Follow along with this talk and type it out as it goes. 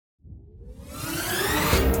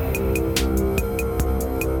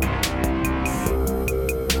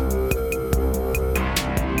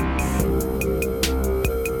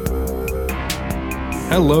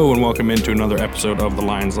Hello and welcome into another episode of The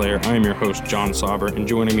Lion's Lair. I am your host, John Sauber, and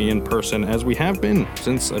joining me in person, as we have been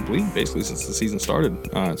since, I believe, basically since the season started.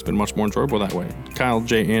 It's been much more enjoyable that way. Kyle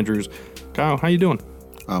J. Andrews. Kyle, how you doing?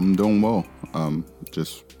 I'm doing well.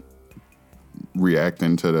 Just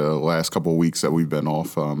reacting to the last couple of weeks that we've been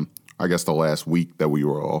off. I guess the last week that we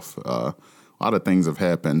were off. A lot of things have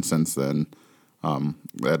happened since then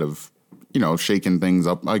that have, shaken things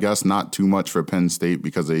up. I guess not too much for Penn State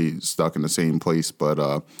because they stuck in the same place, but,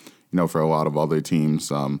 for a lot of other teams.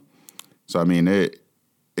 So, I mean,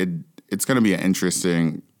 it's going to be an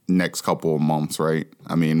interesting next couple of months, right?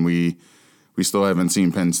 I mean, we still haven't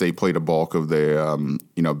seen Penn State play the bulk of their,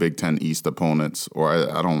 Big Ten East opponents, or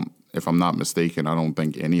if I'm not mistaken, I don't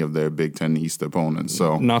think any of their Big Ten East opponents.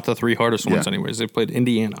 So not the three hardest ones anyways. They played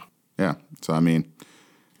Indiana. Yeah. So, I mean,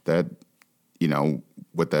 that,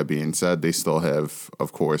 with that being said, they still have,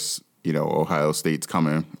 of course, Ohio State's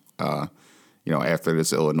coming, after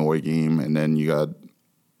this Illinois game, and then you got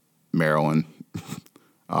Maryland.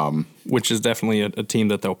 Which is definitely a team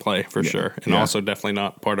that they'll play for sure, and also definitely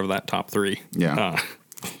not part of that top three. Yeah.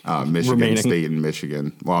 Michigan remaining. State and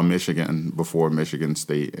Michigan. Well, Michigan before Michigan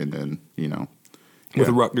State, and then, with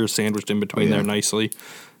Rutgers sandwiched in between there nicely.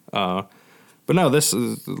 But no, this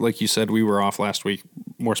is, like you said, we were off last week.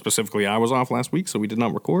 More specifically, I was off last week, so we did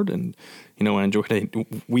not record. And, I enjoyed a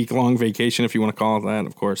week-long vacation, if you want to call it that.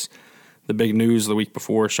 Of course, the big news the week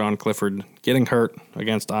before, Sean Clifford getting hurt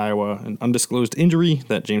against Iowa, an undisclosed injury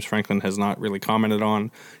that James Franklin has not really commented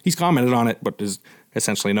on. He's commented on it, but is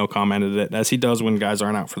essentially no commented it, as he does when guys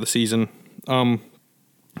aren't out for the season.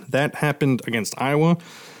 That happened against Iowa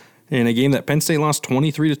in a game that Penn State lost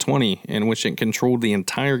 23-20, in which it controlled the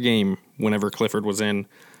entire game whenever Clifford was in,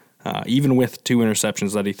 even with two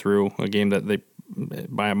interceptions that he threw, a game that they,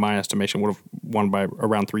 by my estimation, would have won by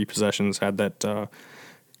around 3 possessions had that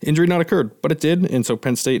injury not occurred. But it did, and so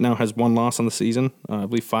Penn State now has 1 loss on the season, I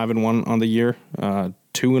believe 5-1 on the year,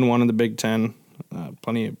 2-1 in the Big Ten.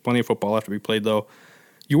 Plenty of football left to be played, though.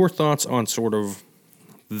 Your thoughts on sort of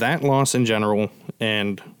that loss in general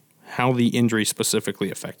and how the injury specifically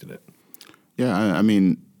affected it? Yeah, I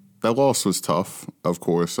mean, that loss was tough, of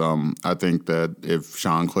course. I think that if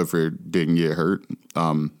Sean Clifford didn't get hurt,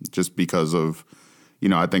 just because of,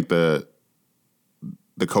 I think the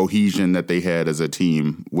cohesion that they had as a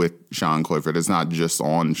team with Sean Clifford, it's not just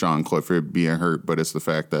on Sean Clifford being hurt, but it's the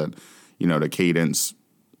fact that, the cadence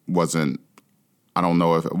wasn't, I don't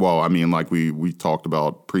know if, like we talked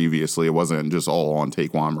about previously, it wasn't just all on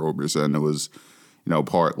Taquan Roberson. It was,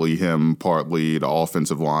 partly him, partly the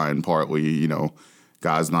offensive line, partly,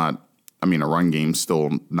 guys not, a run game's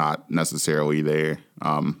still not necessarily there.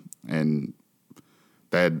 And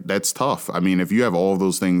that's tough. If you have all of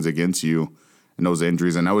those things against you and those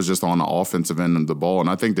injuries, and that was just on the offensive end of the ball. And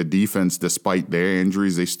I think the defense, despite their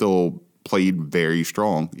injuries, they still played very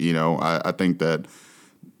strong. I think that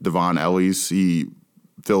Devon Ellis, he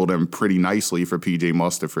filled in pretty nicely for P.J.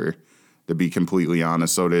 Mustipher, to be completely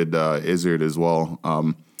honest. So did Izzard as well.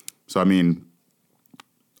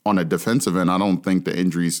 On a defensive end, I don't think the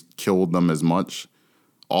injuries killed them as much.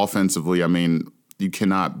 Offensively, you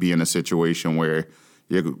cannot be in a situation where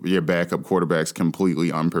your backup quarterback's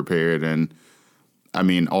completely unprepared. And,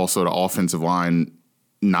 also the offensive line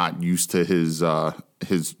not used to his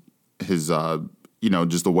just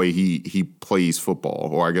the way he plays football,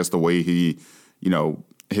 or I guess the way he,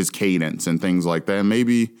 his cadence and things like that.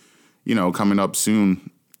 Maybe, coming up soon,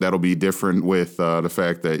 that'll be different with the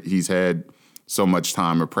fact that he's had so much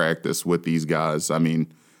time of practice with these guys.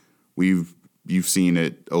 You've seen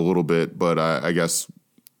it a little bit, but I guess,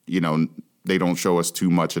 they don't show us too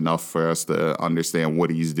much enough for us to understand what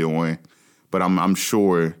he's doing. But I'm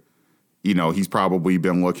sure, he's probably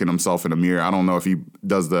been looking himself in the mirror. I don't know if he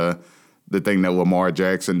does the thing that Lamar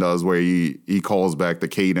Jackson does, where he calls back the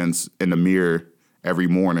cadence in the mirror every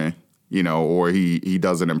morning, or he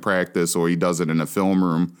does it in practice, or he does it in the film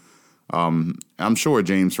room. I'm sure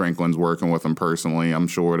James Franklin's working with him personally. I'm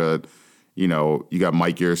sure that, you got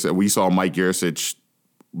Mike Yurcich. We saw Mike Yurcich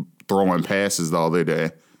throwing passes the other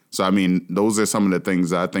day. So, those are some of the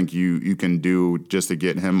things I think you can do just to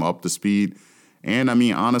get him up to speed. And,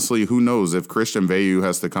 honestly, who knows? If Christian Veilleux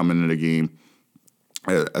has to come into the game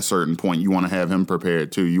at a certain point, you want to have him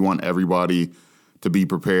prepared too. You want everybody to be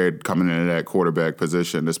prepared coming into that quarterback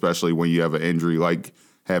position, especially when you have an injury like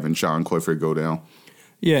having Sean Clifford go down.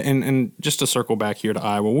 Yeah, and just to circle back here to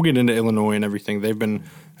Iowa, we'll get into Illinois and everything. They've been,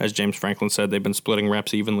 as James Franklin said, they've been splitting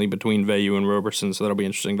reps evenly between Veilleux and Roberson, so that'll be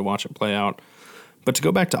interesting to watch it play out. But to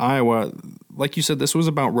go back to Iowa, like you said, this was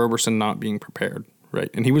about Roberson not being prepared,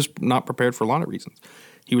 right? And he was not prepared for a lot of reasons.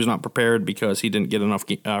 He was not prepared because he didn't get enough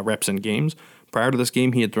reps in games, Prior to this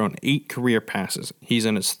game, he had thrown 8 career passes. He's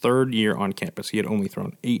in his 3rd year on campus. He had only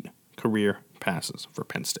thrown 8 career passes for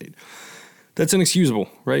Penn State. That's inexcusable,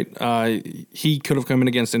 right? He could have come in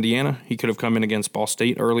against Indiana. He could have come in against Ball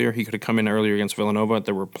State earlier. He could have come in earlier against Villanova.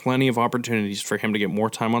 There were plenty of opportunities for him to get more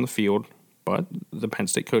time on the field, but the Penn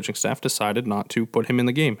State coaching staff decided not to put him in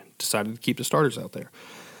the game, decided to keep the starters out there.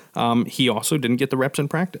 He also didn't get the reps in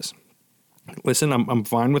practice. Listen, I'm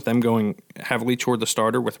fine with them going heavily toward the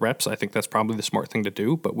starter with reps. I think that's probably the smart thing to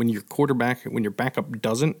do. But when your backup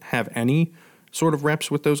doesn't have any sort of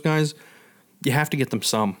reps with those guys, you have to get them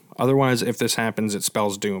some. Otherwise, if this happens, it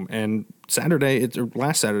spells doom. And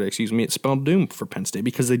last Saturday, it spelled doom for Penn State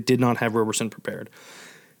because they did not have Roberson prepared.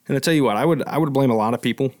 And I tell you what, I would blame a lot of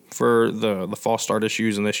people for the false start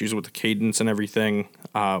issues and the issues with the cadence and everything.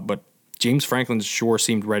 But James Franklin sure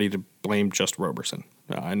seemed ready to blame just Roberson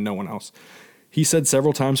and no one else. He said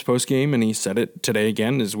several times post-game, and he said it today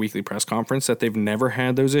again in his weekly press conference, that they've never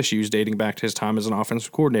had those issues dating back to his time as an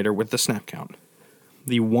offensive coordinator with the snap count.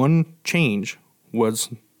 The one change was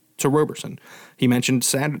to Roberson. He mentioned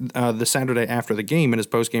the Saturday after the game in his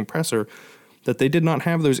post-game presser that they did not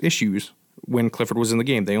have those issues when Clifford was in the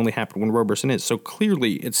game. They only happened when Roberson is. So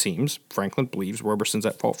clearly, it seems, Franklin believes Roberson's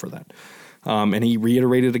at fault for that. And he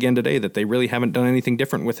reiterated again today that they really haven't done anything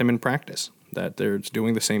different with him in practice, that they're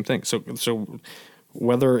doing the same thing. So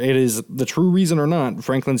whether it is the true reason or not,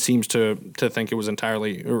 Franklin seems to think it was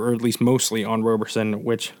entirely, or at least mostly, on Roberson,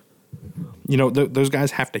 which, those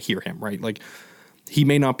guys have to hear him, right? Like, he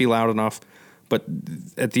may not be loud enough, but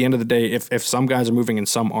at the end of the day, if some guys are moving and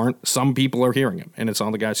some aren't, some people are hearing him, and it's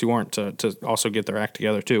on the guys who aren't to also get their act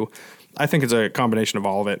together too. I think it's a combination of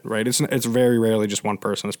all of it, right? It's very rarely just one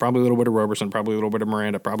person. It's probably a little bit of Roberson, probably a little bit of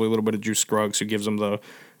Miranda, probably a little bit of Juice Scruggs, who gives them the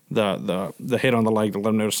hit on the leg to let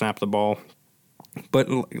him know to snap the ball. But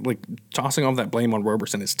like tossing off that blame on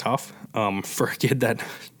Roberson is tough for a kid that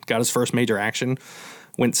got his first major action.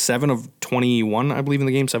 Went 7 of 21, I believe, in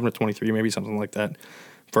the game, 7 of 23, maybe something like that,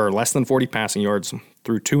 for less than 40 passing yards,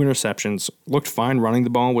 threw 2 interceptions, looked fine running the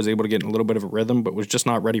ball, was able to get in a little bit of a rhythm, but was just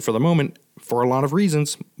not ready for the moment for a lot of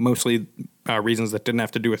reasons, mostly reasons that didn't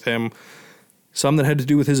have to do with him, some that had to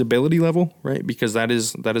do with his ability level, right? Because that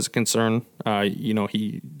is a concern.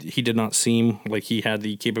 He did not seem like he had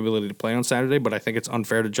the capability to play on Saturday, but I think it's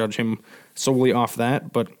unfair to judge him solely off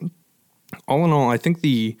that. But all in all, I think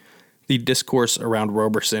the discourse around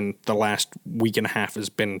Roberson the last week and a half has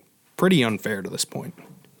been pretty unfair to this point.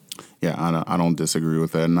 Yeah, I don't disagree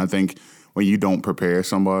with that. And I think when you don't prepare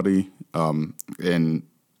somebody, and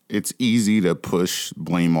it's easy to push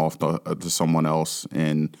blame off to someone else.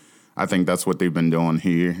 And I think that's what they've been doing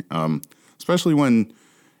here, especially when,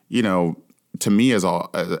 to me as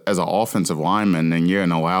an offensive lineman and you're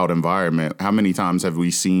in a loud environment, how many times have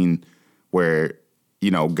we seen where,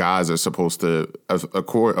 guys are supposed to, of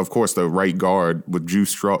course, the right guard with Juice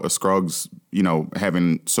Scruggs,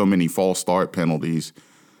 having so many false start penalties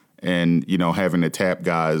and, having to tap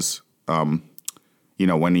guys, when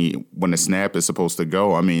the snap is supposed to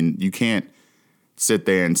go. I mean, you can't sit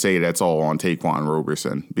there and say that's all on Taquan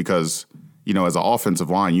Roberson because, as an offensive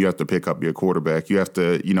line, you have to pick up your quarterback. You have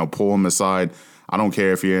to, pull him aside. I don't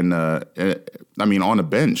care if you're on the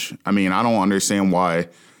bench. I mean, I don't understand why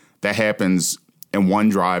that happens in one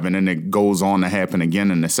drive and then it goes on to happen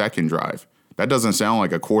again in the second drive. That doesn't sound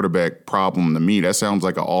like a quarterback problem to me. That sounds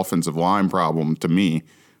like an offensive line problem to me,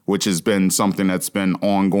 which has been something that's been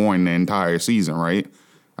ongoing the entire season, right?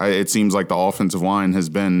 It seems like the offensive line has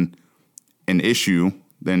been an issue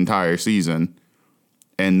the entire season,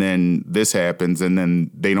 and then this happens, and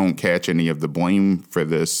then they don't catch any of the blame for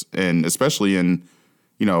this, and especially in,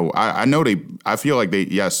 I feel like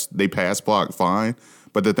they pass block fine,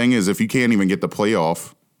 but the thing is, if you can't even get the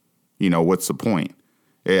playoff, what's the point?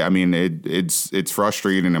 I mean, it's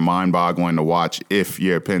frustrating and mind-boggling to watch if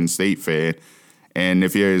you're a Penn State fan. And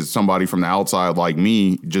if you're somebody from the outside like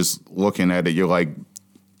me, just looking at it, you're like,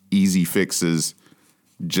 easy fixes,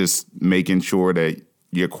 just making sure that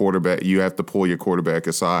your quarterback, you have to pull your quarterback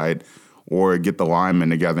aside or get the linemen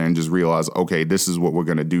together and just realize, okay, this is what we're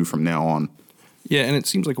going to do from now on. Yeah, and it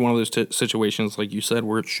seems like one of those situations, like you said,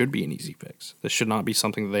 where it should be an easy fix. This should not be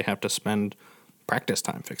something that they have to spend practice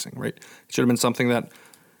time fixing, right? It should have been something that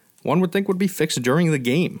one would think would be fixed during the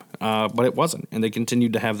game, but it wasn't, and they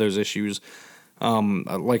continued to have those issues.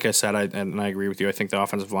 Like I said, I agree with you. I think the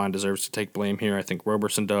offensive line deserves to take blame here. I think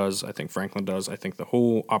Roberson does. I think Franklin does. I think the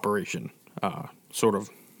whole operation sort of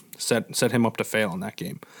set him up to fail in that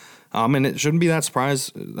game. And it shouldn't be that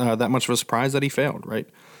much of a surprise that he failed, right?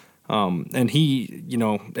 And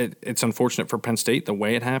it's unfortunate for Penn State the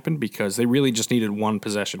way it happened because they really just needed one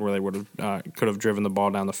possession where they could have driven the ball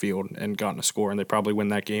down the field and gotten a score, and they probably win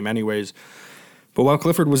that game anyways. But while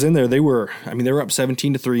Clifford was in there, they were up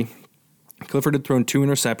 17-3. Clifford had thrown 2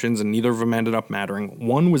 interceptions, and neither of them ended up mattering.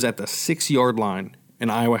 One was at the 6-yard line,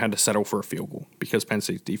 and Iowa had to settle for a field goal because Penn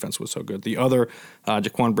State's defense was so good. The other,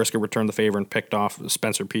 Jaquan Brisker returned the favor and picked off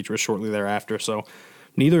Spencer Petras shortly thereafter. So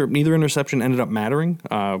neither interception ended up mattering.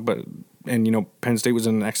 Penn State was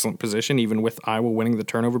in an excellent position, even with Iowa winning the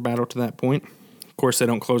turnover battle to that point. Of course, they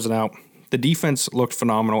don't close it out. The defense looked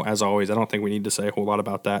phenomenal, as always. I don't think we need to say a whole lot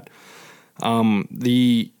about that.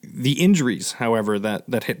 The injuries, however,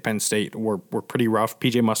 that hit Penn State were pretty rough.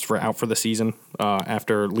 PJ Mustipher out for the season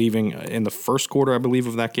after leaving in the first quarter, I believe,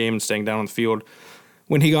 of that game and staying down on the field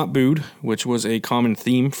when he got booed, which was a common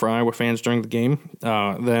theme for Iowa fans during the game.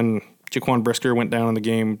 Then Jaquan Brisker went down in the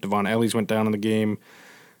game. Devon Ellies went down in the game.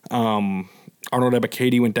 Arnold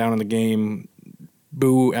Ebiketie went down in the game.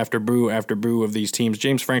 Boo after boo after boo of these teams.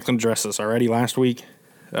 James Franklin addressed this already last week.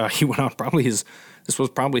 He went on this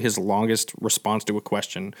was probably his longest response to a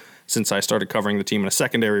question since I started covering the team in a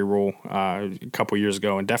secondary role a couple years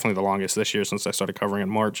ago, and definitely the longest this year since I started covering in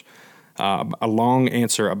March. A long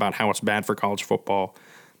answer about how it's bad for college football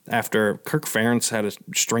after Kirk Ferentz had a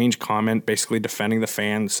strange comment basically defending the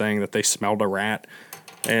fans, saying that they smelled a rat.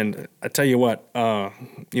 And I tell you what,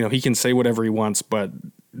 he can say whatever he wants, but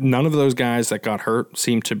none of those guys that got hurt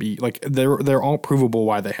seem to be like they're all provable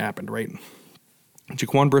why they happened, right?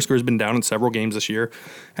 Jaquan Brisker has been down in several games this year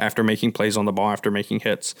after making plays on the ball, after making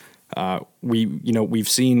hits. We've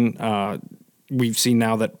seen now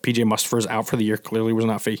that PJ Mustipher is out for the year. Clearly was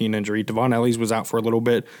not faking an injury. Devon Ellies was out for a little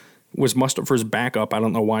bit. Was Mustipher's backup. I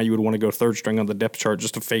don't know why you would want to go third string on the depth chart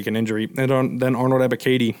just to fake an injury. And then Arnold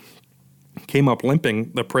Ebiketie came up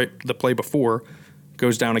limping the play before,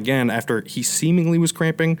 goes down again after he seemingly was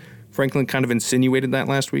cramping. Franklin kind of insinuated that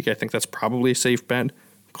last week. I think that's probably a safe bet.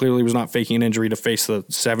 Clearly was not faking an injury to face the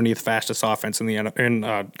 70th fastest offense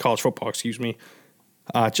in college football,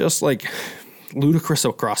 just like ludicrous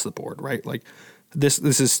across the board, right? Like this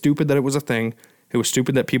is stupid that it was a thing. It was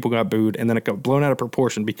stupid that people got booed, and then it got blown out of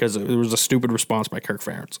proportion because it was a stupid response by Kirk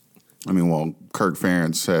Ferentz. I mean, well, Kirk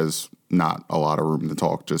Ferentz has not a lot of room to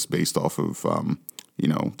talk just based off of,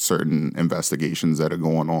 certain investigations that are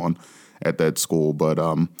going on at that school. But,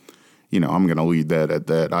 I'm going to leave that at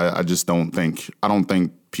that. I don't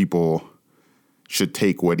think people should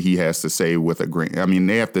take what he has to say with a grain. I mean,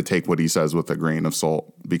 they have to take what he says with a grain of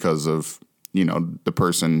salt because of, the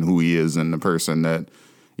person who he is and the person that,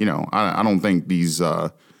 I don't think these,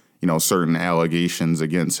 certain allegations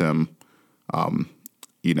against him,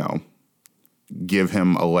 give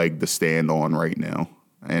him a leg to stand on right now.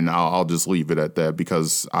 And I'll just leave it at that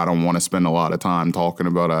because I don't want to spend a lot of time talking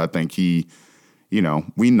about it. I think he,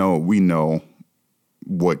 we know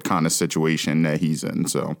what kind of situation that he's in.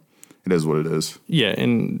 So it is what it is. Yeah.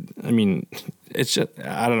 And I mean, it's just,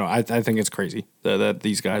 I don't know. I think it's crazy that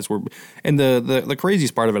these guys were, and the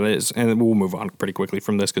craziest part of it is, and we'll move on pretty quickly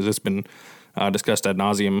from this because it's been discussed ad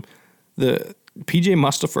nauseum. The PJ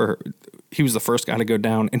Mustipher, he was the first guy to go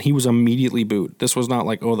down, and he was immediately booed. This was not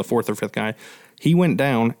like, the fourth or fifth guy. He went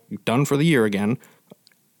down, done for the year again,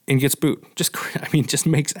 and gets booed. Just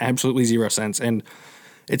makes absolutely zero sense. And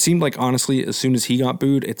it seemed like, honestly, as soon as he got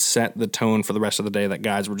booed, it set the tone for the rest of the day that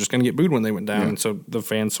guys were just going to get booed when they went down, and so the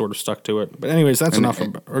fans sort of stuck to it. But anyways, that's enough.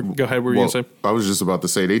 Go ahead, what were you going to say? I was just about to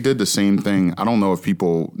say, they did the same thing. I don't know if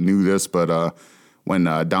people knew this, but when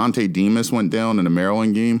Dante Demas went down in the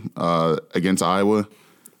Maryland game against Iowa.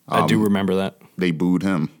 I do remember that. They booed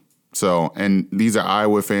him. So, and these are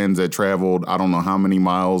Iowa fans that traveled, I don't know how many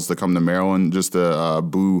miles to come to Maryland just to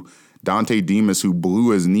boo Dante Demas, who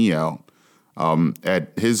blew his knee out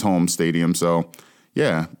at his home stadium. So,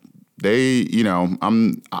 yeah, they,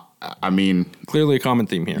 I mean. Clearly a common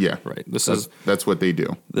theme here. Yeah. Right. That's what they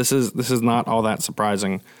do. This is not all that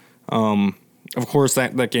surprising. Of course,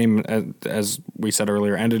 that game, as we said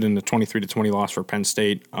earlier, ended in a 23-20 loss for Penn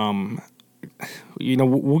State.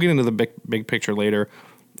 We'll get into the big picture later.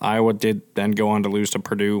 Iowa did then go on to lose to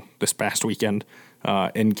Purdue this past weekend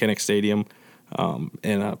in Kinnick Stadium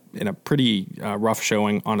in a pretty rough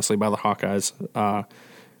showing, honestly, by the Hawkeyes.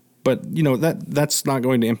 But that's not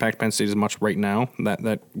going to impact Penn State as much right now.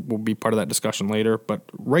 That will be part of that discussion later. But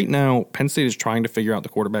right now, Penn State is trying to figure out the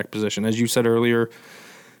quarterback position, as you said earlier.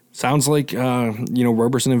 Sounds like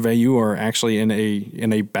Roberson and Veilleux are actually in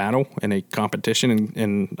a battle, in a competition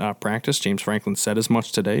in practice. James Franklin said as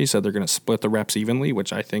much today. He said they're going to split the reps evenly,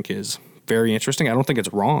 which I think is very interesting. I don't think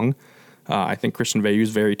it's wrong. I think Christian Veilleux is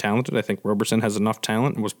very talented. I think Roberson has enough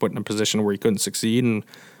talent and was put in a position where he couldn't succeed. And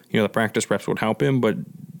the practice reps would help him. But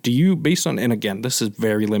do you, based on, and again, this is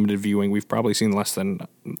very limited viewing. We've probably seen less than,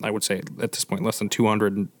 I would say at this point, less than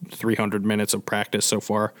 200 and 300 minutes of practice so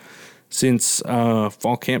far since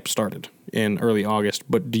fall camp started in early August.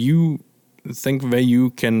 But do you think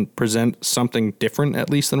Veilleux can present something different, at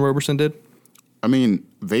least, than Roberson did? I mean,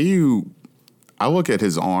 Veilleux, I look at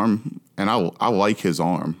his arm, and I like his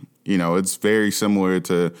arm. It's very similar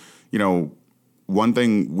to, one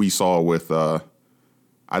thing we saw with,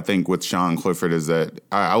 I think with Sean Clifford is that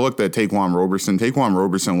I looked at Taquan Roberson. Taquan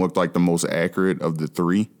Roberson looked like the most accurate of the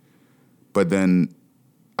three. But then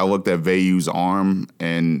I looked at Veilleux's arm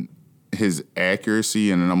and his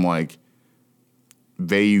accuracy, and then I'm like,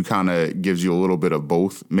 Veilleux kind of gives you a little bit of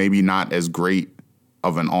both. Maybe not as great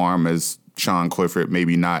of an arm as Sean Clifford,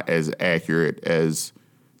 maybe not as accurate as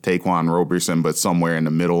Taquan Roberson, but somewhere in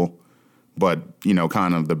the middle. But,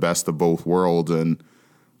 kind of the best of both worlds. And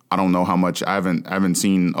I don't know how much I haven't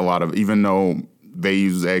seen a lot of, even though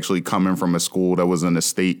Veilleux's actually coming from a school that was in a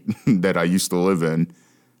state that I used to live in,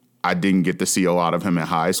 I didn't get to see a lot of him in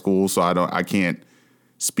high school. So I can't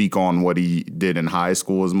speak on what he did in high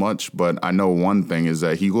school as much, but I know one thing is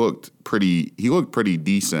that he looked pretty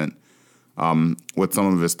decent with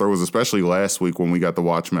some of his throws, especially last week when we got to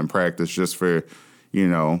watch him in practice, just for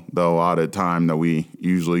the allotted time that we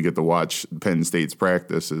usually get to watch Penn State's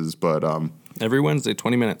practices. But every Wednesday,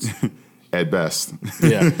 20 minutes at best.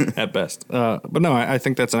 Yeah, at best. But no, I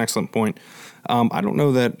think that's an excellent point. I don't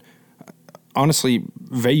know that. Honestly,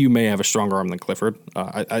 Veilleux may have a stronger arm than Clifford.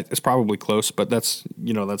 It's probably close, but that's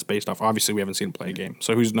based off. Obviously, we haven't seen him play a game,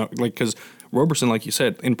 so who's because Roberson, like you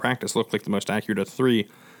said, in practice looked like the most accurate of three.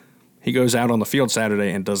 He goes out on the field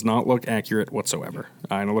Saturday and does not look accurate whatsoever,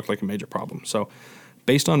 and it looked like a major problem. So,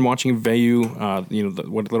 based on watching Veilleux,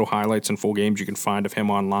 what little highlights and full games you can find of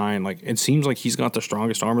him online, it seems like he's got the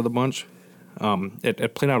strongest arm of the bunch.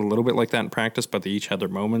 It played out a little bit like that in practice, but they each had their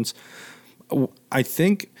moments. I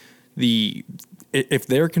think. If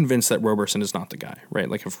they're convinced that Roberson is not the guy, right?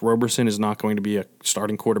 If Roberson is not going to be a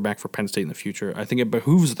starting quarterback for Penn State in the future, I think it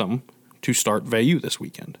behooves them to start Veilleux this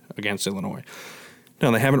weekend against Illinois.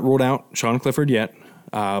 Now, they haven't ruled out Sean Clifford yet,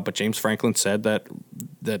 but James Franklin said that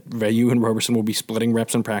Veilleux and Roberson will be splitting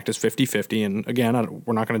reps in practice 50-50. And again,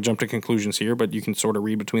 we're not going to jump to conclusions here, but you can sort of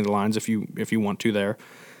read between the lines if you want to there.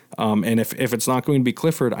 And if it's not going to be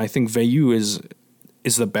Clifford, I think Veilleux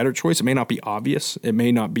is the better choice. It may not be obvious. It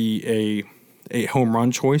may not be a home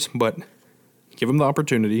run choice, but give him the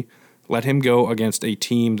opportunity. Let him go against a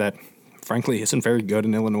team that, frankly, isn't very good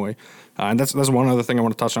in Illinois. And that's one other thing I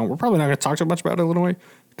want to touch on. We're probably not going to talk so much about Illinois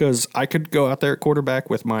because I could go out there at quarterback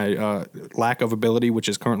with my lack of ability, which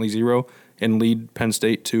is currently 0, and lead Penn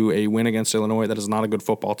State to a win against Illinois. That is not a good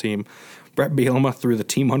football team. Brett Bielema threw the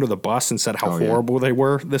team under the bus and said how horrible they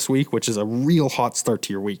were this week, which is a real hot start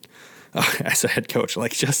to your week. As a head coach,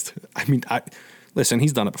 listen,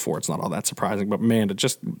 he's done it before. It's not all that surprising, but man, to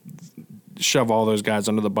just shove all those guys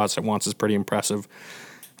under the bus at once is pretty impressive.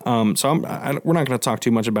 So we're not going to talk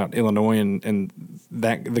too much about Illinois and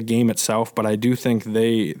the game itself, but I do think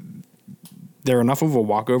they're enough of a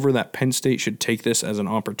walkover that Penn State should take this as an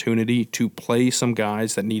opportunity to play some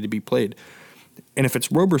guys that need to be played. And if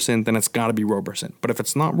it's Roberson, then it's got to be Roberson. But if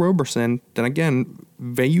it's not Roberson, then again,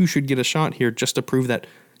 Veilleux should get a shot here just to prove that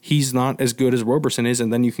he's not as good as Roberson is,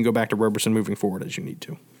 and then you can go back to Roberson moving forward as you need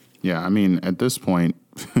to. Yeah, I mean, at this point,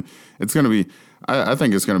 it's going to be – I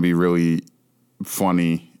think it's going to be really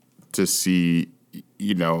funny to see,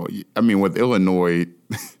 with Illinois,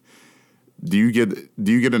 do you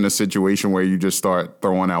get in a situation where you just start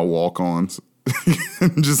throwing out walk-ons,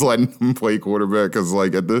 just letting them play quarterback? Because,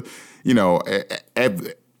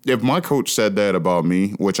 if my coach said that about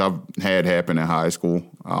me, which I've had happen in high school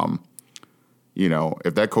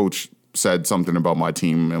if that coach said something about my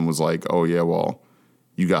team and was like, oh, yeah, well,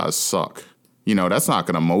 you guys suck, that's not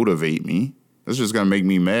going to motivate me. That's just going to make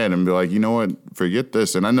me mad and be like, you know what, forget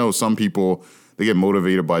this. And I know some people, they get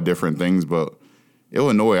motivated by different things, but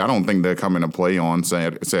Illinois, I don't think they're coming to play on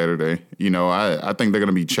Saturday. I think they're going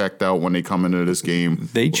to be checked out when they come into this game.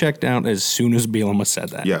 They checked out as soon as Bielema said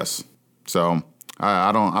that. Yes. So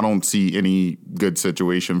I don't see any good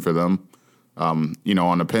situation for them. On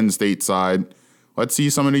the Penn State side, let's see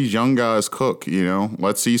some of these young guys cook,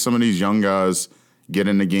 Let's see some of these young guys get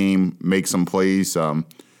in the game, make some plays. I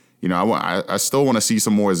still want to see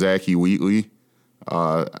some more Zachy Wheatley.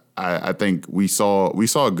 I think we saw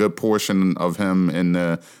a good portion of him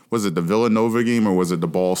in was it the Villanova game or was it the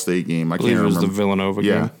Ball State game? I can't remember. It was the Villanova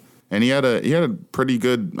game. And he had a pretty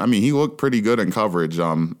good. I mean, he looked pretty good in coverage.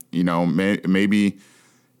 Maybe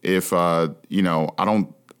if I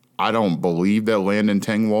don't believe that Landon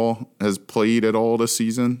Tengwall has played at all this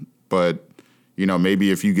season. but, maybe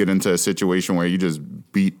if you get into a situation where you just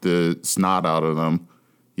beat the snot out of them,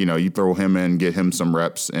 you throw him in, get him some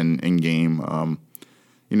reps in game.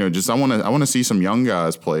 Just I want to see some young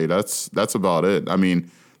guys play. That's about it. I mean,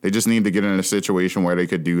 they just need to get in a situation where they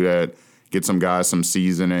could do that, get some guys some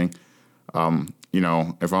seasoning.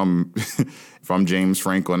 If I'm if I'm James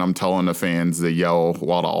Franklin, I'm telling the fans to yell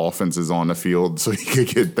while the offense is on the field so you could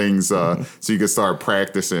get things so you could start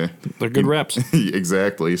practicing. They're good reps.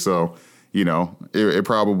 Exactly. So, it's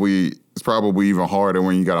probably even harder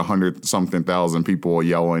when you got 100-something thousand people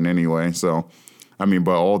yelling anyway. So, I mean,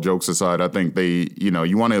 but all jokes aside, I think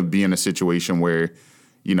you want to be in a situation where,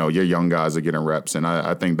 your young guys are getting reps, and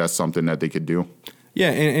I think that's something that they could do.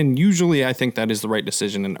 Yeah, and usually I think that is the right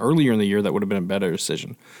decision, and earlier in the year that would have been a better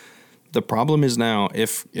decision. The problem is now,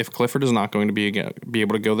 if Clifford is not going to be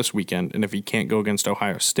able to go this weekend, and if he can't go against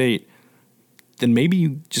Ohio State, then maybe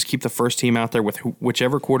you just keep the first team out there with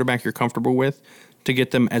whichever quarterback you're comfortable with to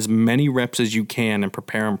get them as many reps as you can and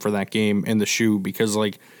prepare them for that game in the shoe. Because,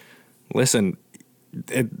 listen,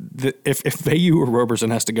 if VU or Roberson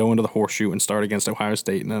has to go into the horseshoe and start against Ohio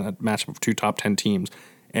State in a matchup of two top 10 teams,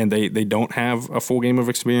 and they don't have a full game of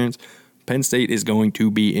experience, Penn State is going to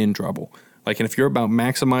be in trouble. And if you're about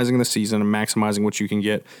maximizing the season and maximizing what you can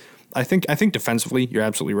get, I think defensively, you're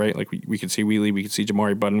absolutely right. We could see Wheatley, we could see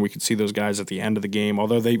Jamari Button, we could see those guys at the end of the game.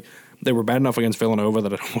 Although they were bad enough against Villanova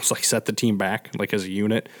that it almost set the team back as a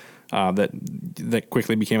unit. That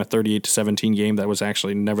quickly became a 38-17 game that was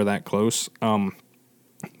actually never that close.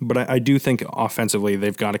 But I do think offensively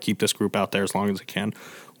they've got to keep this group out there as long as they can,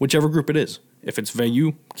 whichever group it is. If it's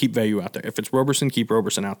VU, keep VU out there. If it's Roberson, keep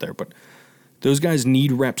Roberson out there. But those guys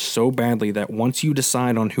need reps so badly that once you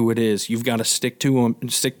decide on who it is, you've got to stick to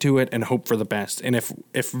it, and hope for the best. And if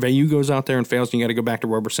VU goes out there and fails, and you got to go back to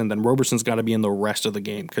Roberson, then Roberson's got to be in the rest of the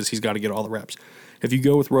game because he's got to get all the reps. If you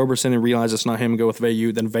go with Roberson and realize it's not him and go with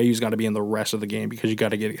VU, then VU's got to be in the rest of the game because you got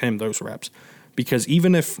to get him those reps. Because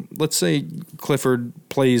even if, let's say, Clifford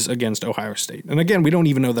plays against Ohio State, and again, we don't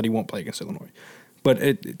even know that he won't play against Illinois, but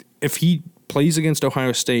if he plays against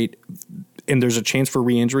Ohio State and there's a chance for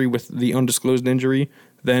re-injury with the undisclosed injury,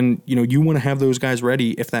 then you want to have those guys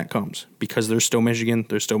ready if that comes, because there's still Michigan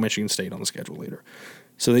State on the schedule later.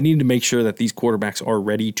 So they need to make sure that these quarterbacks are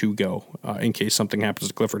ready to go in case something happens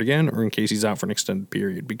to Clifford again, or in case he's out for an extended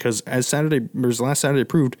period. Because as last Saturday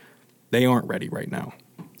proved, they aren't ready right now.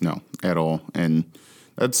 No, at all. And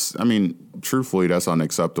truthfully, that's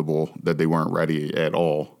unacceptable that they weren't ready at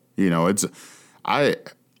all.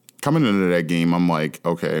 Coming into that game, I'm like,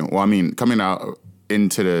 okay, coming out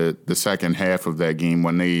into the second half of that game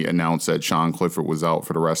when they announced that Sean Clifford was out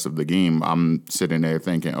for the rest of the game, I'm sitting there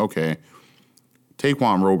thinking, okay,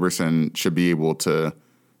 Taquan Roberson should be able to,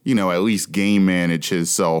 at least game manage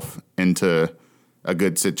himself into a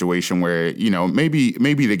good situation where, maybe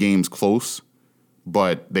the game's close,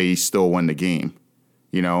 but they still win the game,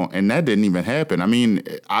 and that didn't even happen.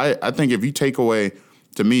 I think if you take away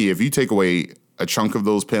a chunk of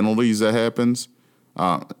those penalties that happen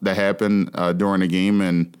during the game,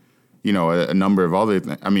 and a number of other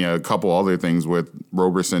a couple other things with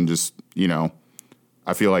Roberson, just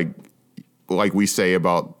I feel like we say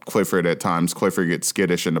about Clifford at times, Clifford gets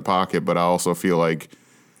skittish in the pocket, but I also feel like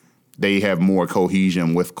they have more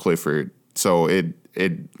cohesion with Clifford, so it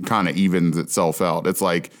kind of evens itself out. It's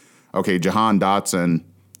like, okay, Jahan Dotson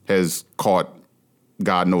has caught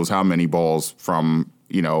God knows how many balls from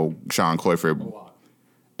Sean Clifford.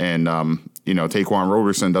 And, Taquan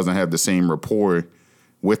Roberson doesn't have the same rapport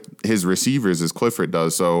with his receivers as Clifford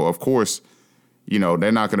does. So, of course,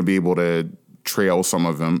 they're not going to be able to trail some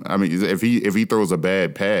of them. If he throws a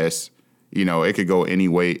bad pass, it could go any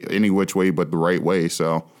which way but the right way.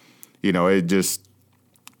 So,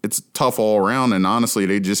 it's tough all around. And honestly,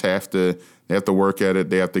 they just have to work at it.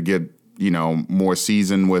 They have to get, more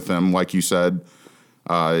seasoned with them. Like you said,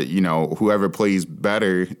 whoever plays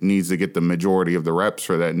better needs to get the majority of the reps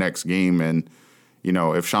for that next game. And,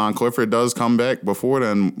 if Sean Clifford does come back before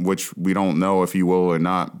then, which we don't know if he will or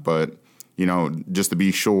not, but, just to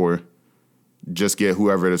be sure, just get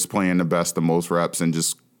whoever is playing the best, the most reps, and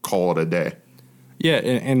just call it a day. Yeah,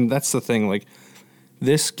 and that's the thing.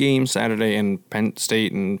 This game Saturday in Penn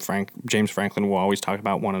State and James Franklin will always talk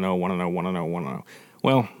about 1-0, 1-0, 1-0, 1-0.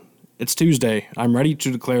 Well, it's Tuesday. I'm ready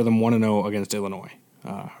to declare them 1-0 against Illinois.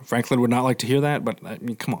 Franklin would not like to hear that, but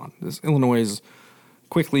come on. Illinois is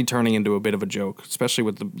quickly turning into a bit of a joke, especially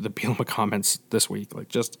with the Bielema comments this week.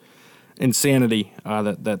 Just insanity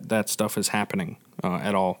that stuff is happening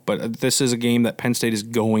at all. But this is a game that Penn State is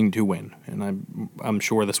going to win, and I'm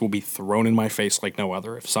sure this will be thrown in my face like no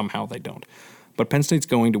other if somehow they don't. But Penn State's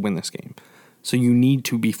going to win this game. So you need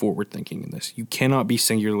to be forward-thinking in this. You cannot be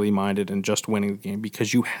singularly minded and just winning the game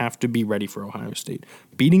because you have to be ready for Ohio State.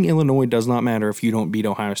 Beating Illinois does not matter if you don't beat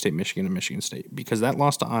Ohio State, Michigan, and Michigan State because that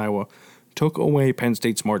loss to Iowa took away Penn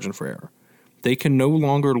State's margin for error. They can no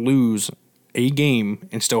longer lose a game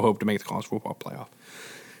and still hope to make the college football playoff.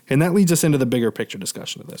 And that leads us into the bigger picture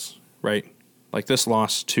discussion of this, right? Like this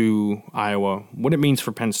loss to Iowa, what it means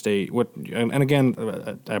for Penn State. And again,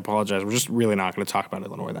 I apologize. We're just really not going to talk about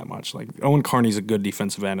Illinois that much. Like Owen Carney's a good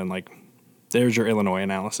defensive end, and like there's your Illinois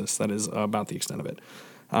analysis. That is about the extent of it.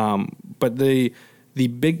 But the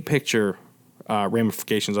big picture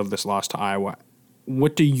ramifications of this loss to Iowa,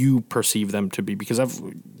 what do you perceive them to be? Because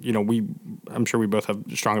I'm sure we both have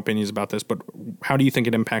strong opinions about this, but how do you think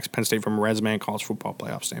it impacts Penn State from a resume and college football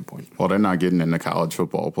playoff standpoint? Well, they're not getting in the college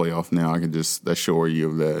football playoff now. I can just assure you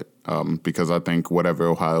of that because I think whatever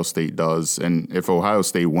Ohio State does, and if Ohio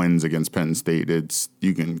State wins against Penn State,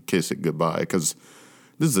 you can kiss it goodbye because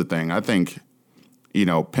this is the thing. I think,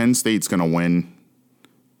 Penn State's going to win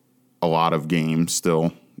a lot of games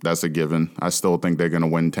still. That's a given. I still think they're going to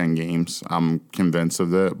win 10 games. I'm convinced of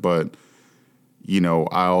that. But,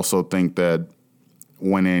 I also think that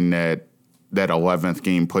winning that 11th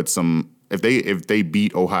game puts them – if they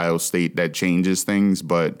beat Ohio State, that changes things.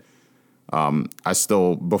 But I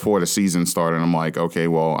still – before the season started, I'm like, okay,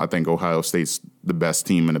 well, I think Ohio State's the best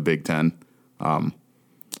team in the Big Ten.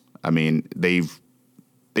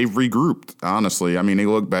 They've regrouped, honestly. They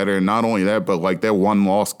look better. And not only that, but like their one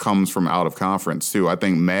loss comes from out of conference too. I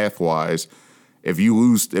think math-wise,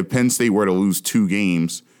 if Penn State were to lose 2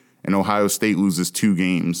 games and Ohio State loses 2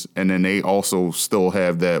 games, and then they also still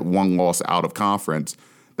have that one loss out of conference,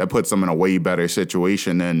 that puts them in a way better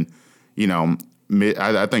situation than, I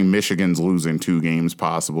think Michigan's losing 2 games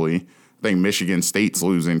possibly. I think Michigan State's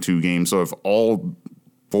losing 2 games. So if all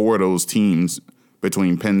 4 of those teams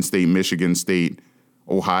between Penn State, Michigan State,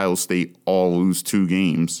 Ohio State all lose 2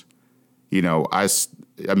 games, Ohio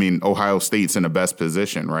State's in the best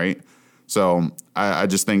position, right? So I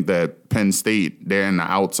just think that Penn State, they're on the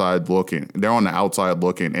outside looking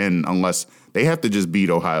in unless they have to just beat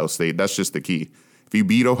Ohio State. That's just the key. If you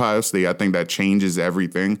beat Ohio State, I think that changes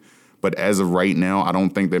everything. But as of right now, I don't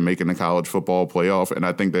think they're making the college football playoff, and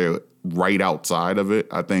I think they're right outside of it.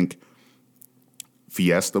 I think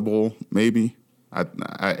Fiesta Bowl, maybe,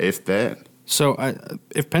 if that. So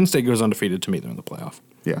if Penn State goes undefeated, to me, they're in the playoff.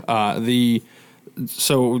 Yeah.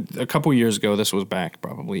 So a couple years ago, this was back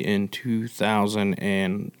probably in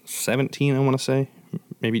 2017, I want to say.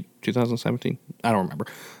 Maybe 2017. I don't remember.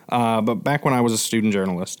 But back when I was a student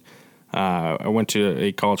journalist, I went to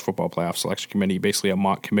a college football playoff selection committee, basically a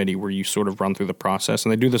mock committee where you sort of run through the process.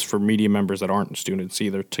 And they do this for media members that aren't students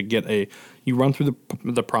either you run through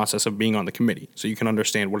the process of being on the committee so you can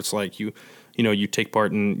understand what it's like. You take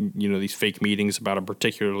part in, these fake meetings about a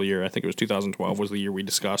particular year. I think it was 2012 was the year we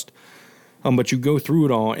discussed. But you go through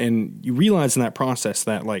it all and you realize in that process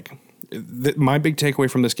that my big takeaway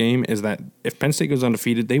from this game is that if Penn State goes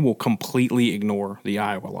undefeated, they will completely ignore the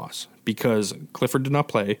Iowa loss because Clifford did not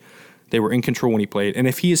play. They were in control when he played. And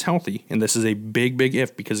if he is healthy, and this is a big, big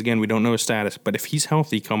if because, again, we don't know his status, but if he's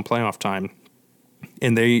healthy come playoff time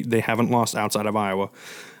and they haven't lost outside of Iowa,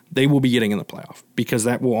 they will be getting in the playoff because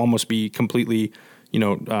that will almost be completely,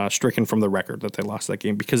 stricken from the record that they lost that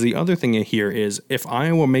game. Because the other thing here is if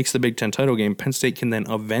Iowa makes the Big Ten title game, Penn State can then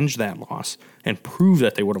avenge that loss and prove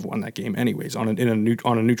that they would have won that game anyways on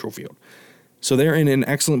a neutral field. So they're in an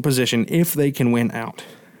excellent position if they can win out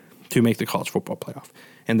to make the college football playoff.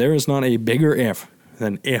 And there is not a bigger if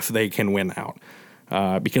than if they can win out.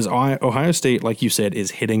 Because Ohio State, like you said,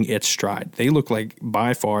 is hitting its stride. They look like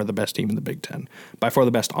by far the best team in the Big Ten, by far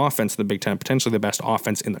the best offense in the Big Ten, potentially the best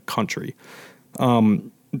offense in the country.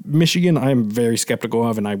 Michigan, I am very skeptical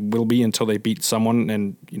of, and I will be until they beat someone.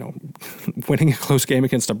 And, winning a close game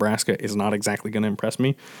against Nebraska is not exactly going to impress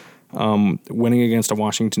me. Winning against a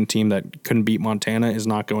Washington team that couldn't beat Montana is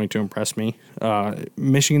not going to impress me.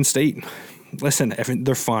 Michigan State, listen,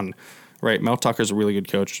 they're fun, right? Mel Tucker's a really good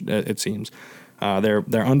coach, it seems. They're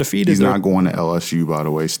undefeated. He's not going to LSU, by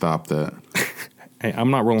the way. Stop that. Hey,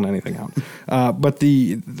 I'm not rolling anything out. But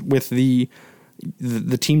with the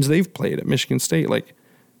teams they've played at Michigan State,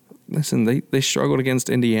 listen, they struggled against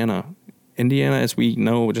Indiana. Indiana, as we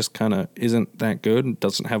know, just kind of isn't that good.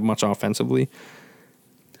 Doesn't have much offensively.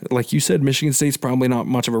 Like you said, Michigan State's probably not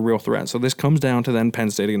much of a real threat. So this comes down to then Penn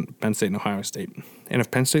State and Ohio State. And if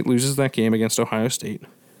Penn State loses that game against Ohio State,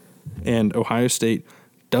 and Ohio State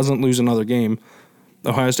doesn't lose another game,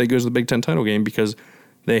 Ohio State goes to the Big Ten title game because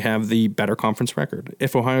they have the better conference record.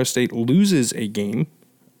 If Ohio State loses a game,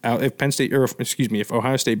 if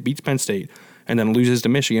Ohio State beats Penn State and then loses to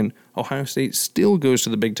Michigan, Ohio State still goes to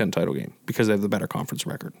the Big Ten title game because they have the better conference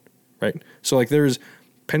record, right? So like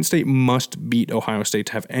Penn State must beat Ohio State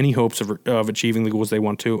to have any hopes of achieving the goals they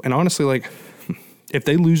want to. And honestly, like if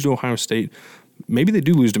they lose to Ohio State, maybe they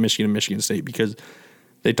do lose to Michigan and Michigan State because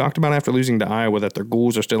they talked about after losing to Iowa that their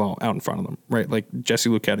goals are still out in front of them, right? Like Jesse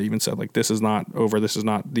Luketa even said, like, this is not over. This is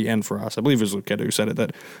not the end for us. I believe it was Luketa who said it,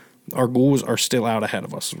 that our goals are still out ahead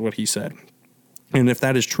of us, is what he said. And if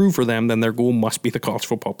that is true for them, then their goal must be the college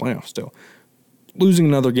football playoff still. Losing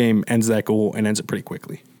another game ends that goal and ends it pretty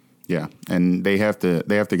quickly. Yeah, and they have to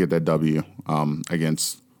get that W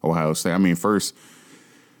against Ohio State. I mean, first,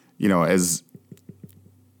 as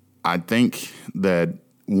I think that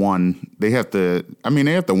they have to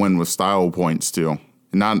win with style points too.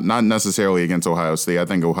 Not necessarily against Ohio State. I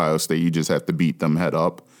think Ohio State, you just have to beat them head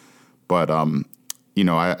up. But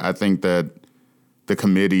I think that the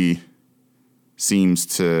committee seems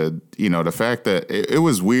to, the fact that it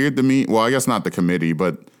was weird to me. Well, I guess not the committee,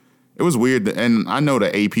 but it was weird. And I know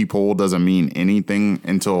the AP poll doesn't mean anything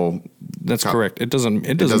until that's correct. It doesn't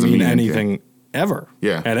mean anything ever.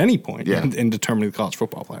 Yeah. At any point. Yeah. In determining the college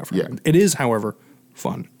football playoff. Yeah. It is, however,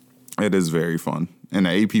 fun. It is very fun. And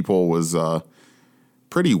the AP poll was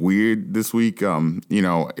pretty weird this week.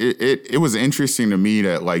 It was interesting to me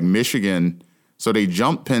that like Michigan, so they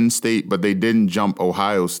jumped Penn State, but they didn't jump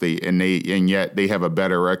Ohio State, and yet they have a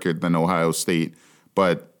better record than Ohio State.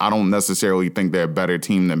 But I don't necessarily think they're a better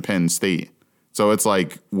team than Penn State. So it's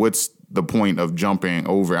like, what's the point of jumping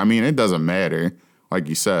over? I mean, it doesn't matter, like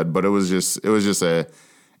you said, but it was just a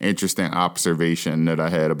interesting observation that I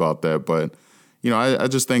had about that. But I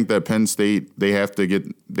just think that Penn State, they have to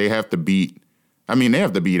beat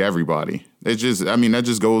everybody. That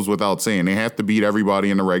just goes without saying. They have to beat everybody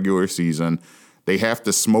in the regular season. They have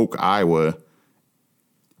to smoke Iowa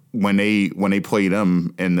when they play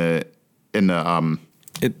them in the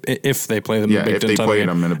if they play them in the Big Ten. If they play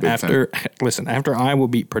them in the Big Ten. Listen, after Iowa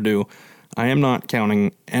beat Purdue, I am not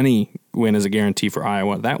counting any win as a guarantee for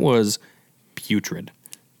Iowa. That was putrid.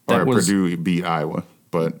 Purdue beat Iowa,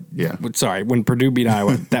 but yeah. Sorry, when Purdue beat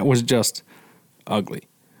Iowa, that was just ugly.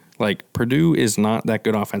 Like, Purdue is not that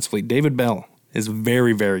good offensively. David Bell is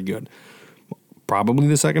very, very good. Probably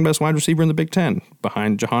the second best wide receiver in the Big Ten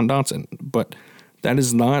behind Jahan Dotson. But that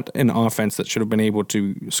is not an offense that should have been able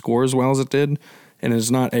to score as well as it did. And it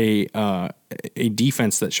is not a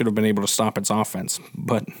defense that should have been able to stop its offense.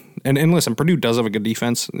 But and listen, Purdue does have a good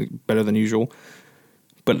defense, better than usual.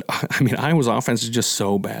 But, I mean, Iowa's offense is just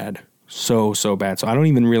so bad. So bad. So I don't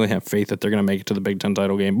even really have faith that they're going to make it to the Big Ten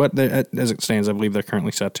title game. But as it stands, I believe they're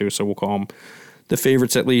currently set to. So we'll call them the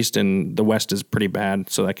favorites at least. And the West is pretty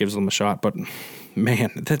bad, so that gives them a shot. But,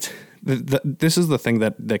 man, this is the thing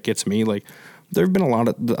that gets me. Like, there's been a lot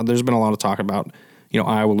of talk about,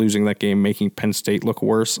 Iowa losing that game, making Penn State look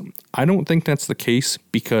worse. I don't think that's the case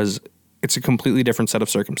because it's a completely different set of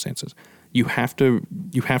circumstances. You have to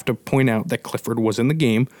point out that Clifford was in the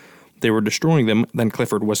game. They were destroying them. Then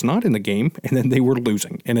Clifford was not in the game, and then they were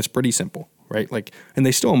losing. And it's pretty simple, right? Like, and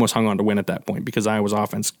they still almost hung on to win at that point because Iowa's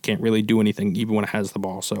offense can't really do anything even when it has the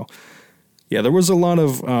ball. So, yeah, there was a lot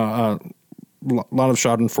of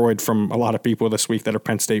schadenfreude from a lot of people this week that are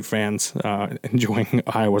Penn State fans enjoying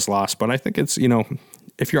Iowa's loss. But I think it's,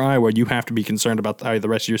 if you're Iowa, you have to be concerned about how the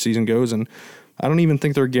rest of your season goes. And I don't even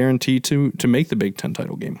think they're guaranteed to make the Big Ten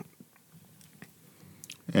title game.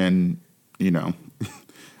 And,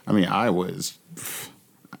 Iowa is.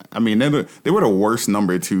 They were the worst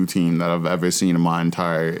number 2 team that I've ever seen in my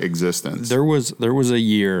entire existence. There was a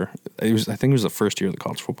year. I think it was the first year of the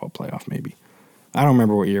college football playoff. Maybe I don't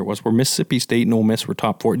remember what year it was. Where Mississippi State and Ole Miss were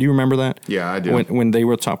top 4. Do you remember that? Yeah, I do. When they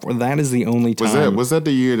were top 4, that is the only time. Was that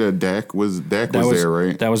the year that Dak was there,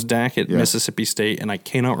 right? That was Dak at Mississippi State, and I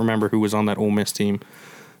cannot remember who was on that Ole Miss team.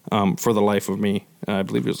 For the life of me, I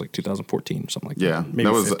believe it was like 2014 or something like that. Yeah, maybe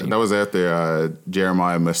that was after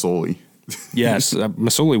Jeremiah Masoli. Yes,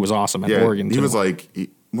 Masoli was awesome at Oregon. He was like,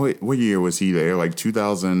 what year was he there? Like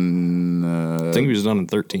 2000. I think he was done in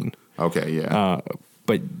 13. Okay, yeah.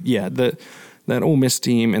 But yeah, that Ole Miss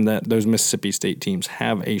team and those Mississippi State teams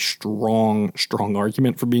have a strong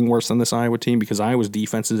argument for being worse than this Iowa team because Iowa's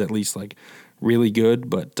defense is at least like really good,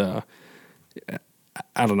 but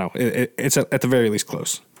I don't know. It's at the very least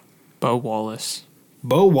close. Bo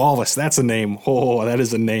Wallace, that's a name. Oh, that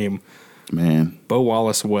is a name. Man. Bo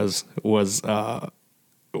Wallace was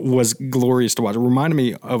glorious to watch. It reminded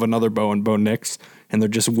me of another Bo and Bo Nix and their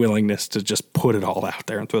just willingness to just put it all out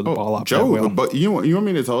there and throw the ball up. Joe, but you want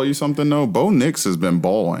me to tell you something though? Bo Nix has been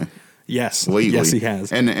balling. Yes. lately. Yes, he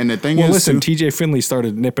has. And the thing well, is, listen, too, TJ Finley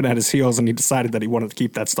started nipping at his heels, and he decided that he wanted to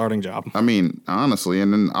keep that starting job. I mean, honestly,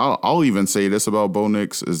 and then I'll even say this about Bo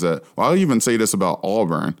Nix is that, well, I'll even say this about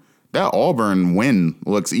Auburn. That Auburn win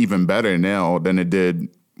looks even better now than it did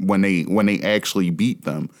when they actually beat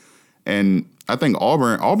them. And I think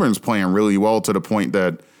Auburn's playing really well to the point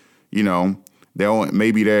that, you know, they're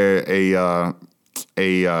a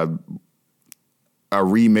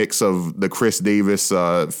remix of the Chris Davis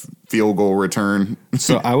field goal return.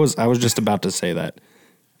 So I was just about to say that.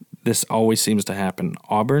 This always seems to happen.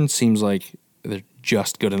 Auburn seems like they're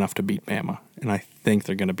just good enough to beat Bama, and I think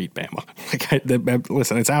they're going to beat Bama.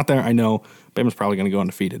 Listen, it's out there. I know Bama's probably going to go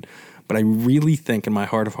undefeated, but I really think in my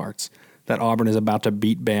heart of hearts that Auburn is about to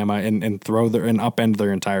beat Bama and upend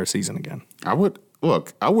their entire season again. I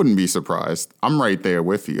wouldn't be surprised. I'm right there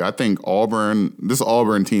with you. I think this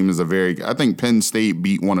Auburn team is I think Penn State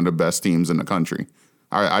beat one of the best teams in the country.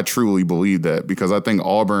 I truly believe that because I think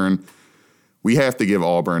Auburn, we have to give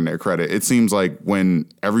Auburn their credit. It seems like when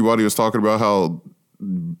everybody was talking about how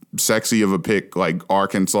sexy of a pick like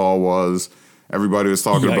Arkansas was, everybody was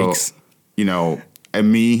talking about, you know,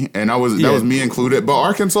 and that was me included. But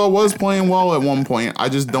Arkansas was playing well at one point. I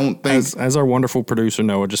just don't think, as our wonderful producer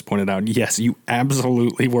Noah just pointed out, yes, you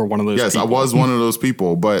absolutely were one of those. Yes, people. I was one of those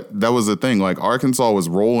people. But that was the thing. Like Arkansas was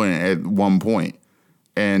rolling at one point,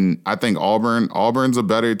 and I think Auburn's a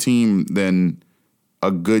better team than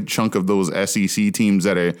a good chunk of those SEC teams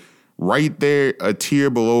that are right there, a tier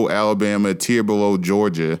below Alabama, a tier below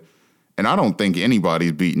Georgia. And I don't think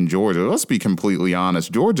anybody's beaten Georgia. Let's be completely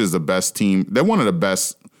honest. Georgia's the best team. They're one of the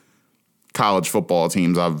best college football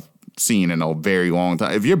teams I've seen in a very long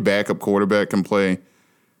time. If your backup quarterback can play,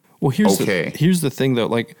 well, here's the thing, though.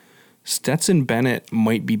 Like, Stetson Bennett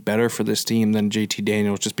might be better for this team than JT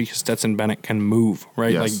Daniels just because Stetson Bennett can move,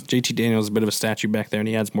 right? Yes. Like, JT Daniels is a bit of a statue back there, and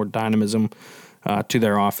he adds more dynamism to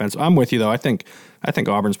their offense. I'm with you, though. I think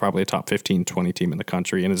Auburn's probably a top 15, 20 team in the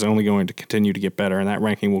country and is only going to continue to get better, and that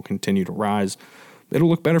ranking will continue to rise. It'll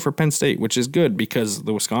look better for Penn State, which is good because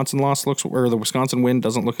the Wisconsin win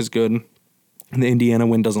doesn't look as good, and the Indiana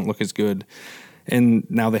win doesn't look as good, and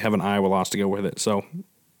now they have an Iowa loss to go with it. So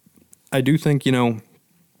I do think, you know,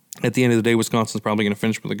 at the end of the day, Wisconsin's probably going to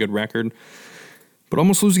finish with a good record. But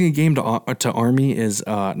almost losing a game to Army is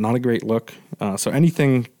not a great look. So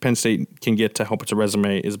anything Penn State can get to help its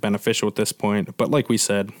resume is beneficial at this point. But like we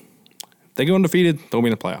said, if they go undefeated, they'll be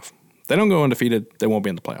in the playoff. If they don't go undefeated, they won't be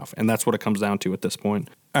in the playoff. And that's what it comes down to at this point.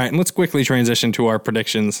 All right, and let's quickly transition to our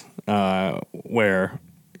predictions where,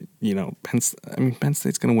 you know, Penn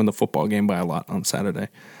State's going to win the football game by a lot on Saturday.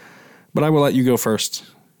 But I will let you go first.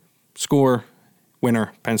 Score,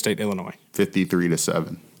 winner, Penn State, Illinois.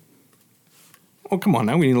 53-7. Oh, come on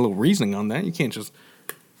now. We need a little reasoning on that. You can't just...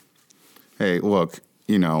 Hey, look,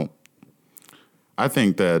 you know, I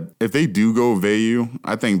think that if they do go Vayu,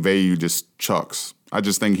 I think Vayu just chucks. I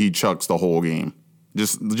just think he chucks the whole game.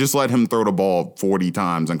 Just let him throw the ball 40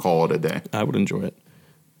 times and call it a day. I would enjoy it.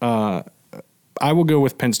 I will go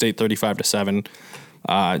with Penn State 35-7.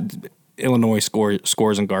 Illinois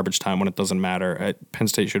scores in garbage time when it doesn't matter. Penn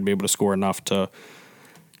State should be able to score enough to...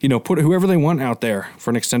 You know, put whoever they want out there for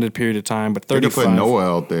an extended period of time, but 35. They could put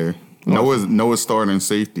Noah out there. Noah's starting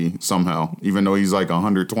safety somehow, even though he's like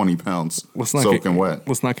 120 pounds, soaking wet.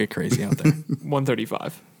 Let's not get crazy out there.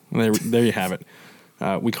 135. There you have it.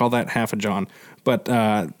 We call that half a John. But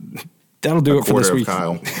that'll do it for this week.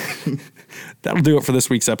 Kyle. That'll do it for this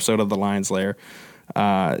week's episode of The Lions Lair.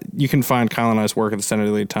 You can find Kyle and I's work at the Center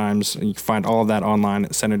Daily Times. And you can find all of that online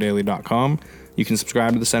at centerdaily.com. You can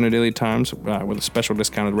subscribe to the Center Daily Times with a special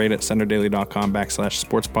discounted rate at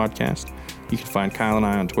centerdaily.com/sportspodcast. You can find Kyle and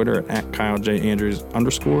I on Twitter at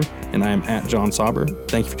KyleJAndrews_, and I am at John Sauber.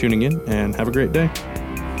 Thank you for tuning in, and have a great day.